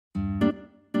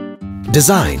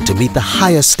Designed to meet the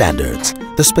highest standards,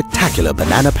 the spectacular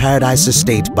Banana Paradise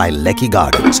Estate by Lekki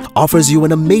Gardens offers you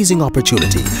an amazing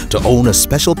opportunity to own a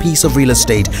special piece of real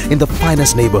estate in the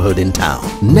finest neighborhood in town.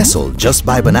 Nestled just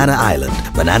by Banana Island,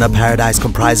 Banana Paradise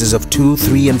comprises of 2,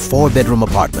 3 and 4 bedroom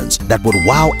apartments that would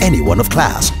wow anyone of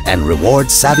class and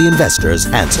reward savvy investors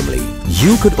handsomely.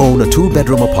 You could own a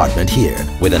 2-bedroom apartment here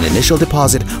with an initial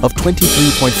deposit of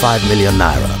 23.5 million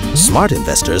naira. Smart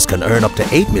investors can earn up to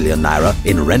 8 million naira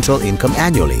in rental income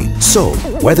annually. So,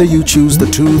 whether you choose the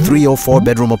 2, 3 or 4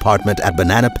 bedroom apartment at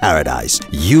Banana Paradise,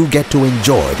 you get to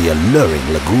enjoy the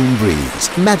alluring lagoon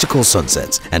breeze, magical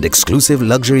sunsets and exclusive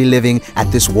luxury living at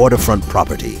this waterfront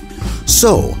property.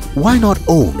 So, why not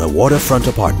own a waterfront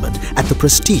apartment at the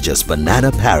prestigious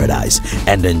Banana Paradise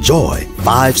and enjoy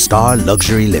 5-star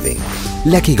luxury living?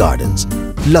 Lekki Gardens,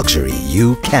 luxury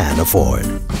you can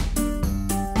afford.